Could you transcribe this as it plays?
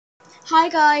Hi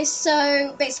guys,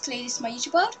 so basically this is my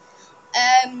YouTube world.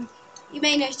 You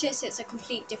may notice it's a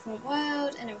complete different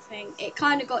world and everything. It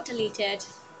kind of got deleted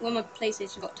when my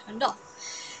PlayStation got turned off.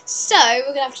 So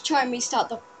we're gonna have to try and restart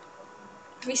the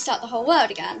whole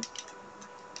world again.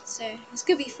 So it's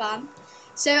gonna be fun.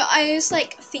 So I was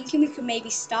like thinking we could maybe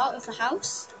start with the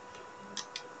house,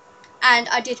 and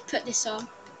I did put this on.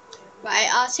 Right,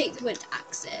 I'll take the wood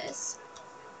axes.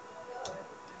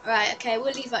 Right, okay,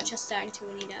 we'll leave that just there until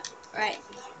we need it. Right,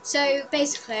 so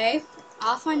basically,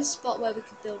 I'll find a spot where we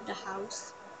could build the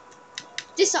house.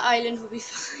 This island will be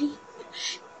fine.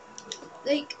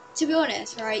 Like, to be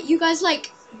honest, right, you guys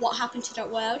like what happened to that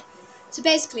world? So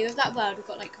basically, with that world, we've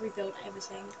got like rebuild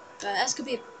everything. But that's gonna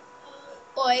be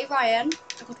Oi, Ryan,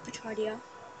 I got a Petradia.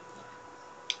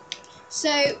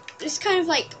 So, it's kind of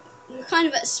like, we're kind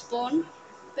of at spawn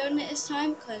building it this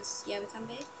time, because, yeah, we can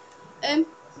be.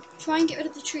 Try and get rid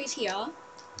of the trees here.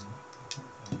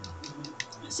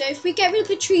 So if we get rid of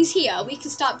the trees here, we can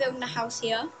start building a house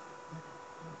here.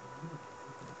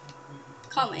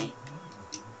 Can't we?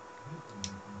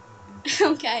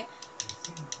 Okay.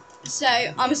 So,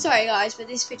 I'm sorry guys, but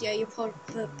this video you're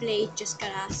probably just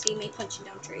gonna see me punching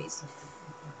down trees.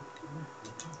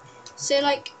 So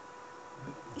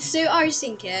I was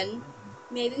thinking,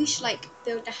 maybe we should like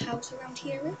build a house around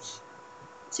here-ish.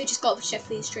 So you just got to shift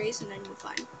these trees and then you're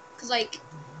fine. Because like,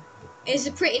 it's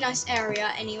a pretty nice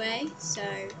area anyway, so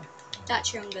that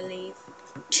tree I'm gonna leave.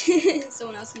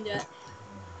 Someone else can do it.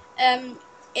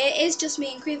 It is just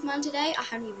me and Creeperman today. I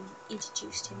haven't even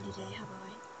introduced him today, have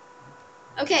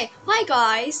I? Okay, hi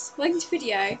guys, welcome to the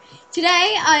video.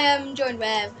 Today I am joined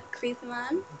with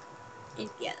Creeperman.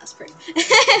 Yeah, that's proof.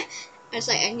 I was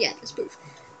like, and yeah, that's proof.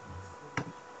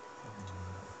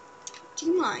 Do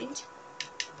you mind?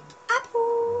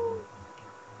 Apple!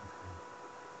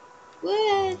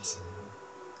 What?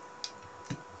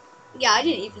 Yeah, I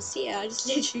didn't even see it. I just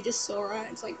literally just saw it.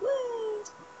 It's like,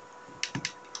 what?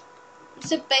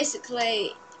 So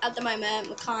basically, at the moment,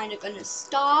 we're kind of gonna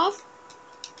starve.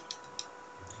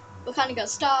 We're kind of gonna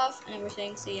starve and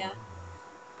everything, so yeah.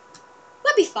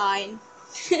 We'll be fine.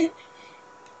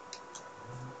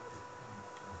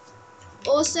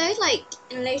 Also, like,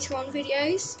 in later on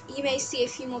videos, you may see a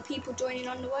few more people joining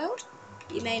on the world.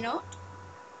 You may not.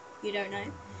 You don't know.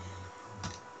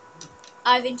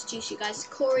 I've introduced you guys to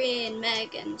Corey and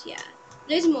Meg, and yeah,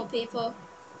 loads more people.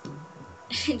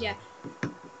 And yeah,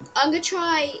 I'm gonna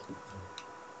try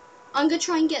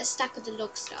and get a stack of the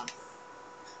log stuff.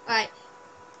 Alright,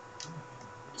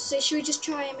 so should we just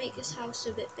try and make this house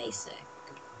a bit basic?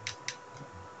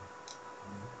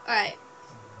 Alright.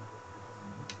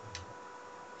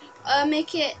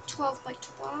 Make it 12 by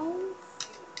 12.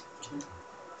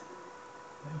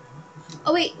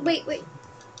 Oh wait,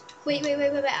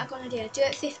 I got an idea. Do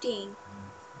it 15.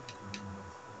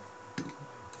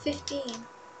 15.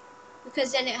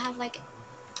 Because then it'll have like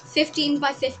 15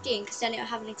 by 15, because then it'll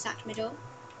have an exact middle.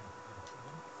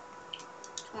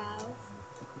 12,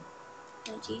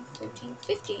 13, 14,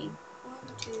 15. 1,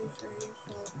 2, 3,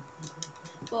 4,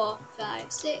 4,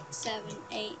 5, 6, 7,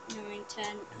 8, 9,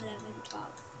 10, 11,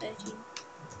 12, 13,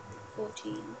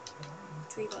 14,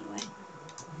 3 gone away.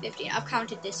 15. I've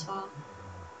counted this far.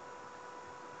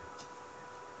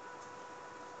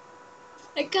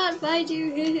 I can't find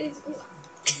you.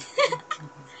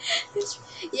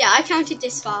 Yeah, I counted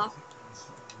this far.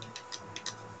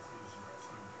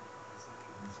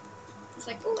 It's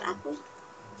like, oh, apple.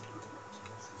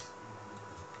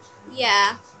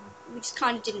 Yeah, we just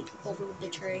kind of didn't bother with the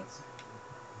tree.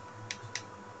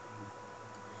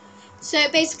 So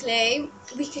basically,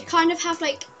 we could kind of have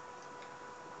like,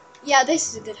 yeah, this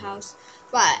is a good house.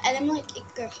 Right, and then like it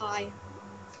could go high.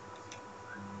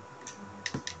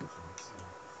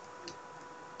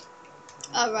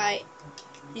 Alright,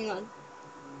 hang on.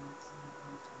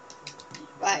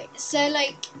 Right, so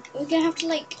like, we're gonna have to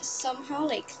like, somehow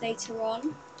like, later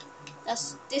on.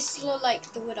 This is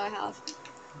like the wood I have.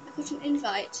 I got an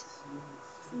invite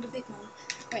from the big man.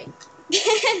 Great.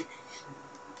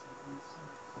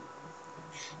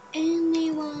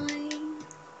 Anyway.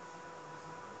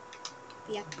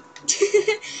 Yeah.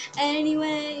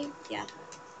 Anyway, yeah.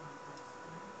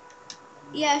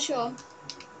 Yeah, sure.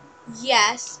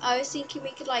 Yes, I was thinking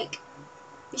we could like,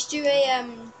 we should do a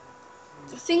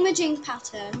thingamajig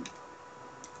pattern.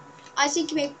 I was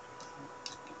thinking maybe,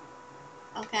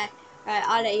 okay, right,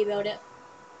 I'll let you build it.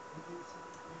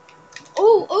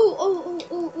 Oh,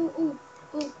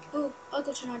 I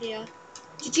got an idea.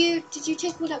 Did you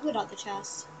take all that wood out the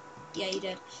chest? Yeah, you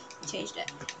did. You changed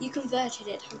it. You converted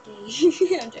it. How dare you?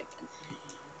 I'm joking.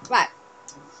 Right.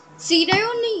 So you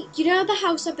know the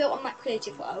house I built on that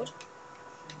creative world?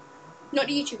 Not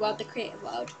the YouTube world, the creative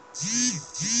world.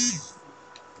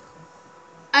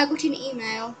 I got an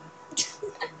email.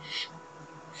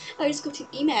 I just got an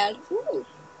email. Ooh.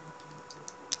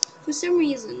 For some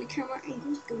reason, the camera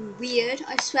angle's going weird.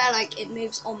 I swear, like, it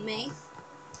moves on me.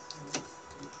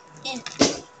 Yeah.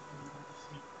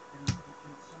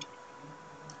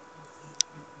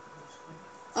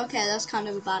 Okay, that's kind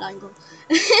of a bad angle.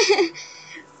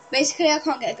 Basically, I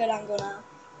can't get a good angle now.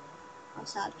 I'm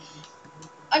sad.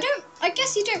 I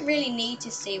guess you don't really need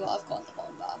to see what I've got on the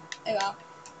bottom bar. Oh well.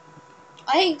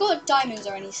 I ain't got diamonds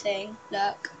or anything.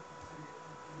 Look.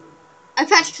 I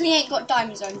practically ain't got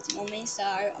diamonds or anything on me, so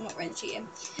I'm not really cheating.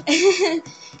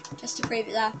 Just to prove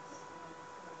it there.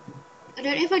 I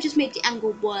don't know if I just made the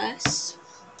angle worse.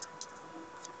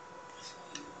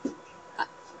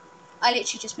 I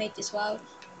literally just made this world.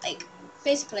 Like,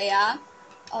 basically, yeah.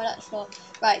 Oh, I like the floor.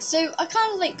 Right, so I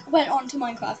kind of like went on to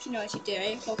Minecraft, you know what you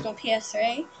do. Logged on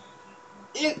PS3.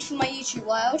 Looked for my YouTube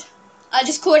world. I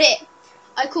just called it.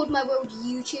 I called my world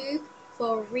YouTube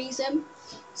for a reason.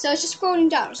 So I was just scrolling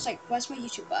down. I was like, where's my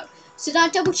YouTube world? So then I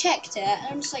double checked it, and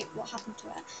I'm just like, what happened to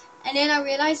it? And then I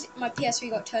realised my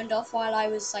PS3 got turned off while I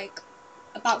was like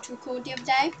about to record the other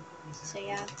day. So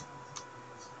yeah,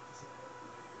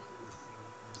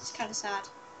 it's kind of sad.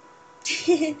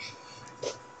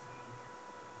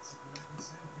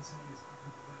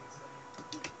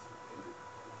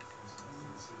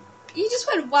 You just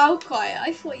went wow quiet.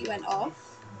 I thought you went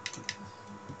off.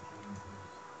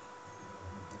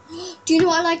 Do you know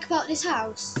what I like about this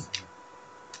house?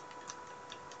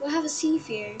 We'll have a sea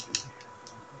view.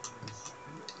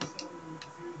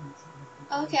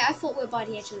 Okay, I thought we were by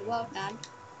the edge of the world, man.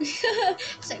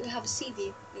 It's like we have a sea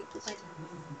view. Like,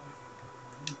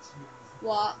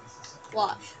 what?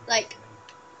 What? Like,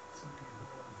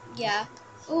 yeah.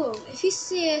 Oh, if you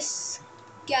see a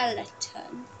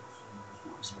skeleton,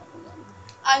 what's wrong with them?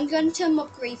 I'm going to turn my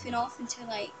griefing off until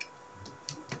like,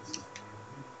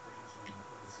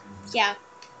 yeah.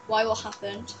 Why? What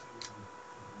happened?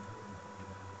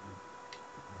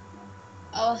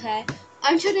 Oh, okay.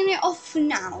 I'm turning it off for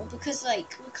now because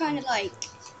like we're kind of like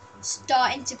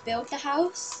starting to build the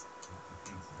house.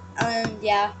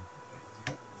 Yeah.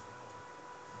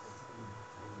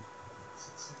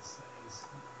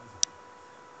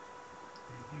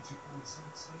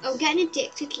 I'm getting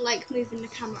addicted to like moving the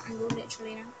camera angle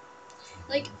literally now.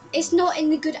 Like it's not in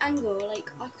the good angle. Like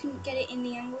I couldn't get it in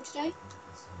the angle today.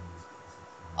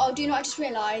 Oh, do you know what I just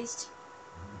realised?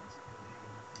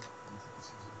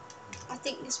 I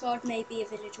think this world may be a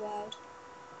village world.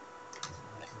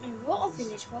 No, what a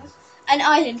village world? An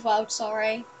island world,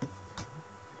 sorry.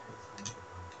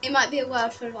 It might be a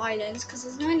world full of islands because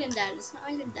there's an island there. There's an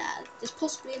island there. There's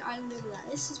possibly an island over there.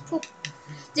 This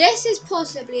is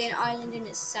possibly an island in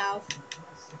itself.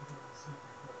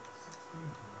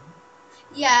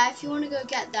 Yeah, if you want to go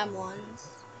get them ones.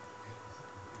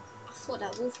 I thought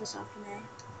that wolf was after me.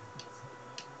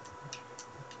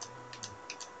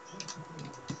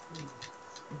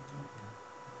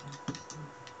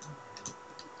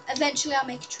 Eventually I'll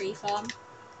make a tree farm.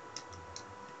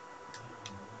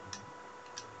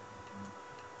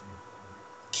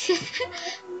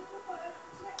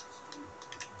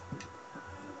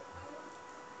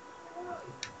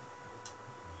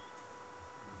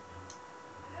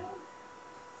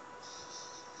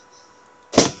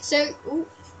 So, ooh,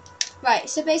 right,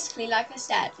 so basically, like I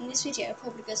said, in this video, you're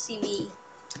probably going to see me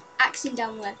axing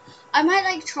downward. I might,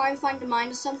 like, try and find a mine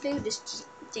or something, or just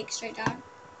dig straight down.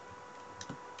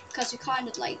 Because we kind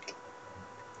of, like,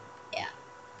 yeah.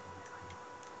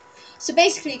 So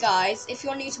basically, guys, if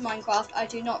you're new to Minecraft, I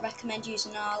do not recommend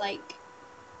using our, like,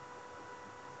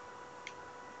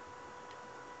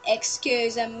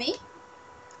 excuse me.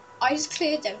 I just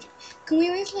cleared them. Can we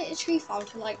move, like, a tree farm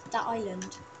to, like, that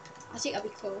island? I think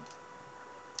that'd be cool.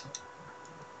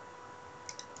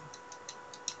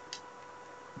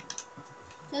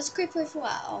 There's a creeper for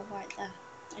what? Oh, right there.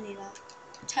 I knew that.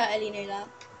 Totally knew that.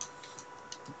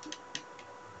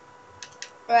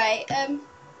 Right, thanks.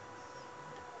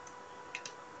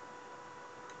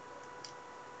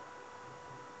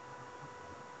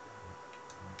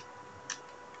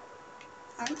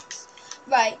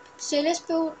 Right, so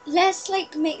let's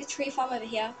like make the tree farm over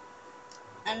here.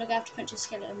 And we're gonna have to punch a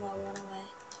skeleton while we're on our way.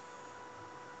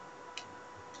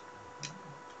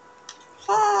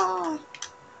 Ah!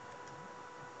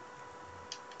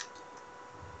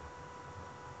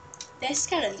 This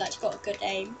skeleton's actually got a good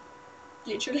aim.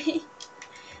 Literally.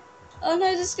 Oh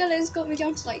no, the skeleton's got me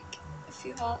down to like a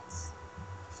few hearts.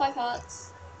 5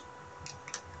 hearts.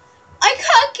 I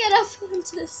can't get up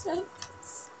onto the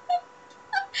surface.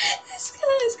 This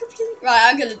skeleton's completely... Right,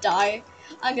 I'm gonna die.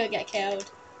 I'm gonna get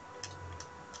killed.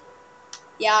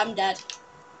 Yeah, I'm dead.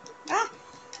 Ah!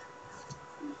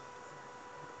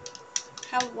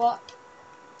 How, what?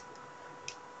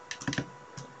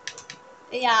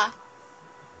 Yeah.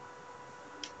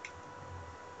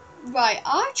 Right,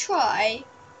 I'll try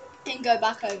and go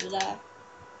back over there.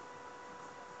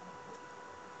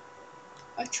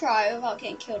 I'll try without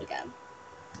getting killed again.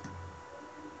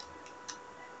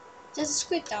 There's a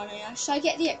squid down here. Should I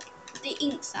get the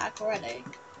ink sac already?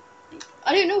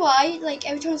 I don't know why, like,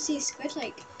 every time I see a squid,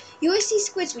 like, you always see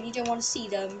squids when you don't want to see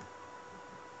them.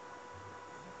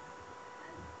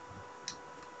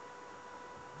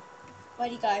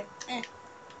 Where'd he go?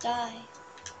 Die.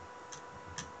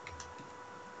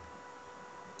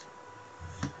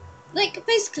 Like,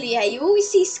 basically, yeah, you always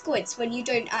see squids when you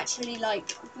don't actually,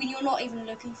 like, when you're not even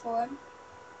looking for them.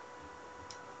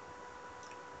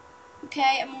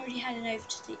 Okay, I'm already heading over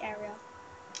to the area.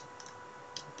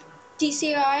 Do you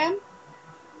see where I am?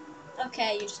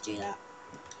 Okay, you just do that.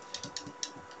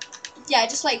 Yeah,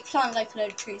 just, like, plant, like, a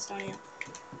load of trees down here.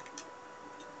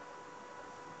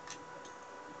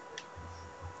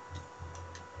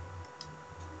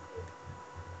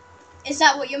 Is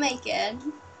that what you're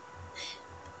making?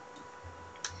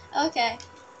 Okay.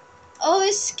 Oh,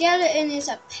 this skeleton is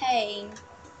a pain.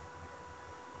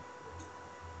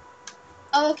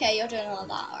 Oh, okay, you're doing all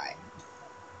that, alright.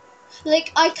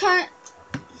 Like, I can't...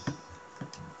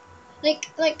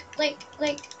 Like,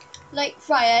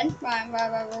 Ryan.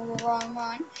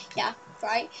 Yeah,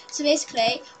 right. So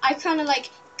basically, I kind of, like,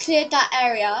 cleared that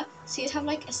area, so you'd have,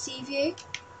 like, a sea view.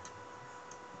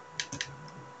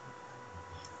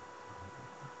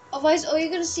 Otherwise, all you're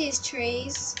going to see is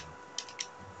trees.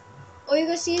 All you're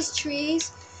going to see is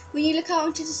trees when you look out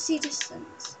into the sea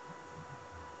distance.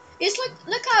 It's like,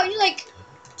 look out, and you're like,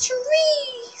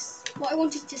 trees! What I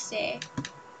wanted to say.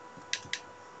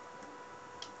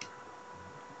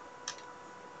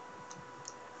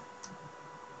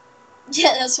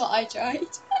 Yeah, that's what I tried.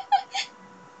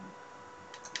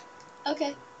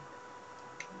 Okay.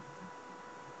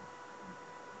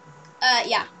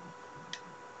 Yeah.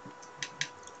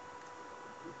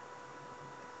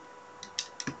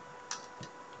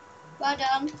 Well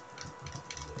done.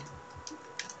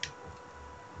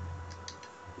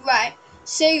 Right.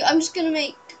 So I'm gonna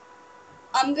make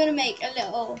a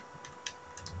little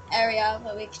area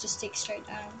where we could just dig straight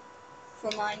down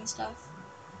for mining stuff.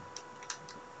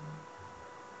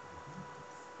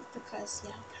 Because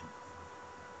yeah, I can.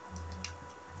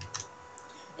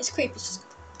 This creeper's just.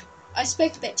 I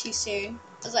spoke a bit too soon.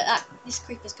 I was like that. This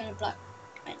creeper's gonna blow.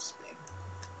 I just blew.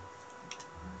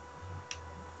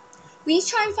 We need to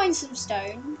try and find some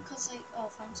stone because like I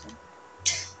found some.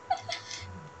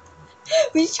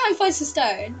 We need to try and find some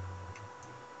stone.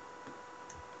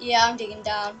 Yeah, I'm digging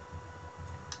down.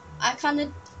 I kind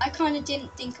of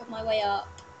didn't think of my way up.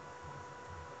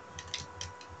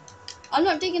 I'm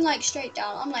not digging like straight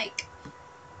down. I'm like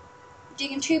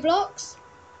digging 2 blocks.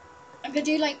 I'm gonna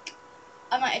do like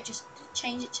I might just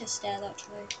change it to stairs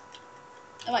actually.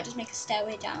 I might just make a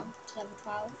stairway down to level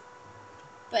 12.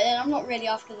 But then I'm not really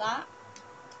after that.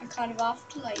 I'm kind of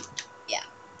after like yeah.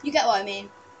 You get what I mean.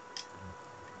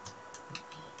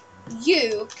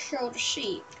 You killed a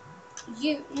sheep.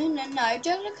 No,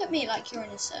 don't look at me like you're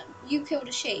innocent. You killed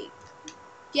a sheep.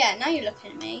 Yeah, now you're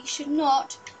looking at me. You should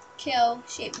not kill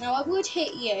sheep. Now I would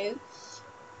hit you.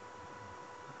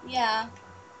 Yeah.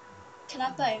 Can I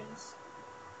have bones?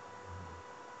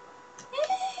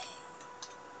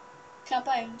 Can I have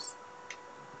bones?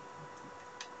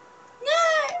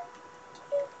 No!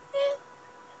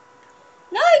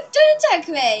 No, don't attack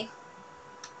me!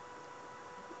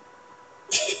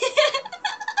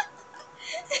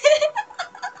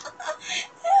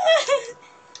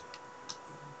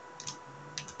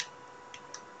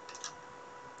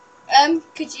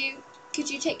 Could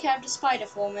you take care of the spider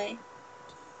for me?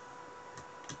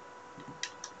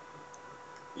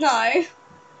 No. I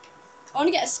want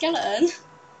to get a skeleton.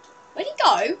 Where'd he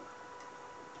go?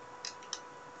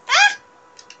 Ah!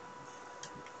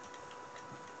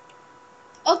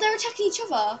 Oh, they're attacking each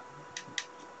other.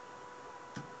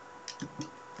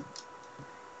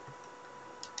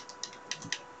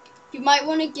 You might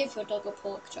want to give your dog a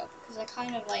pork chop because I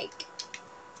kind of like.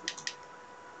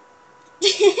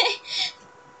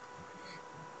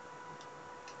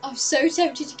 I'm so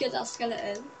tempted to get that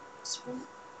skeleton.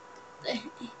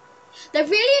 They're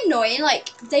really annoying.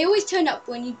 Like they always turn up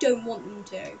when you don't want them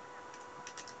to.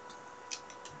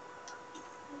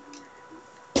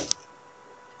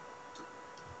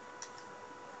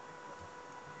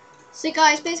 So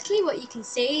guys, basically what you can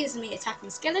see is me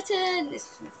attacking skeleton.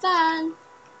 This is fun.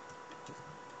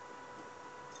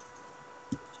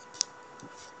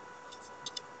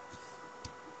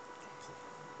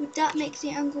 Would that make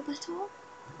the angle better?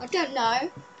 I don't know.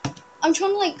 I'm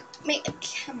trying to like make a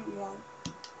camera.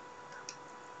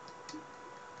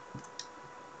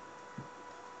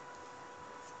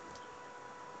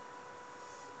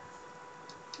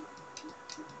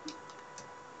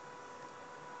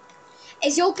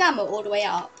 Is your gamma all the way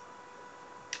up?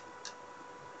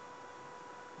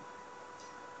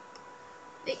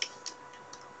 Like,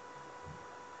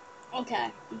 okay,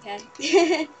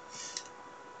 okay.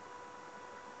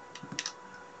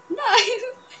 No!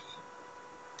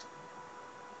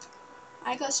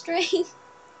 I got straight.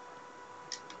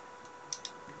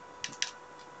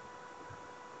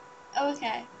 Oh,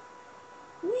 okay.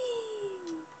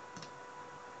 Whee!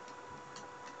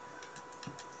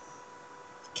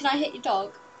 Can I hit your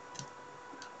dog?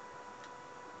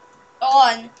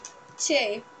 1,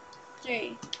 2,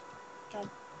 3. Done.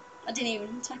 I didn't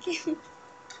even attack him.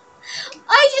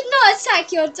 I did not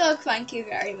attack your dog, thank you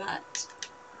very much.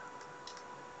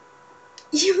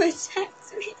 You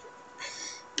attacked me.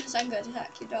 Yes, I'm going to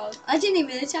attack your dog. I didn't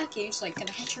even attack you, just like gonna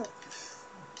hit you.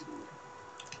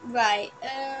 Right,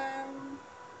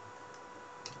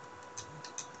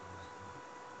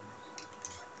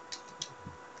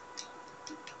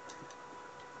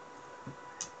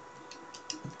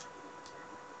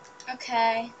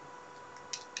 okay.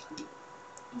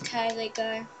 Okay, there you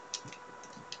go.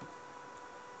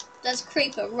 There's a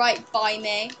creeper right by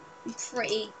me. I'm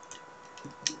pretty.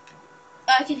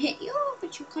 I can hit you,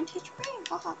 but you can't hit me.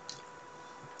 Haha.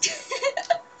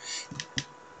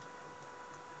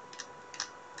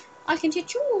 I can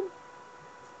hit you.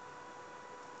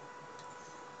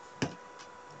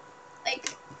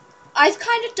 Like, I've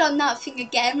kind of done that thing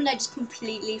again when I just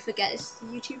completely forget this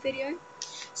YouTube video.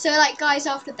 So, like, guys,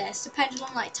 after this, depending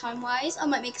on like time wise, I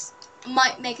might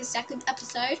make a second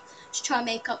episode to try and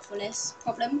make up for this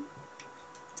problem.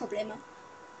 Problema.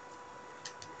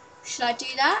 Should I do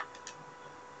that?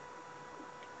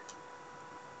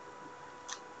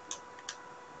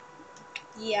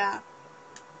 Yeah.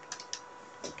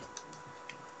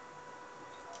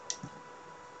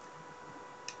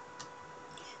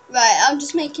 Right, I'm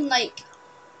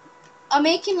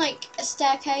making like a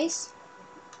staircase.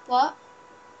 What?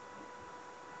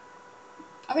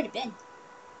 I've already been.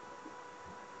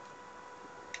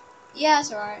 Yeah,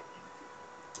 it's alright.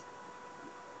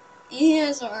 Yeah,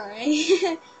 it's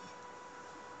alright.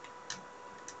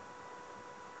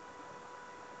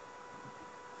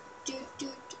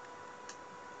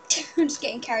 I'm just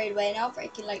getting carried away now,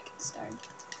 breaking like stone.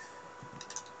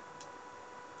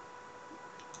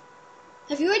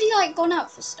 Have you already like gone out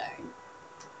for stone?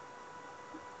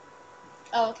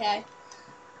 Oh, okay.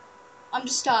 I'm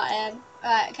just starting.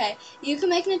 Alright, okay. You can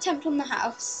make an attempt on the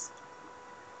house.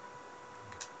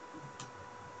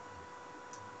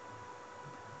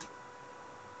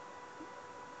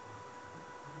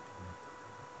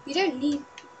 You don't need...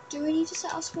 Do we need to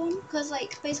set our spawn? Because,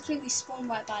 like, basically we spawn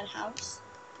right by the house.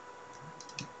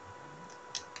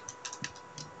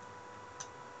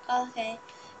 Okay.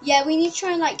 Yeah, we need to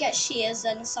try and, like, get shears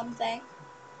and something.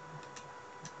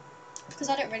 Because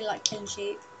I don't really like killing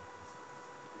sheep.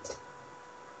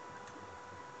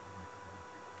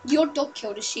 Your dog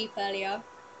killed a sheep earlier.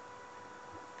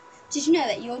 Did you know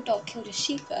that your dog killed a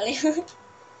sheep earlier?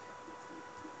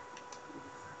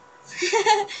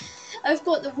 I've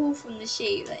got the wool from the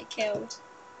sheep that it killed.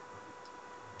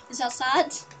 Is that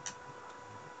sad?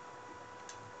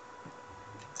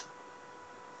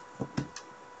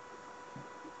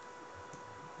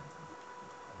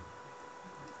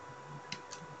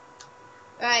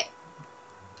 Right.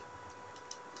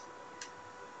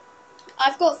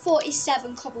 I've got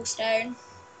 47 cobblestone.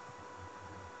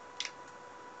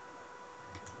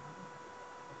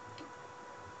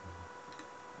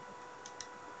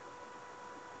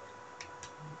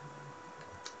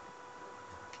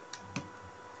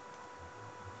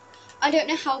 I don't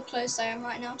know how close I am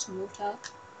right now to water.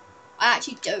 I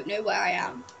actually don't know where I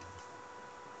am.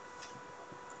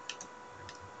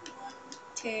 1,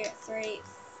 2, 3,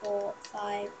 4,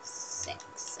 5, 6,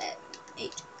 7,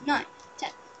 8, 9,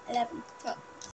 10, 11, 12,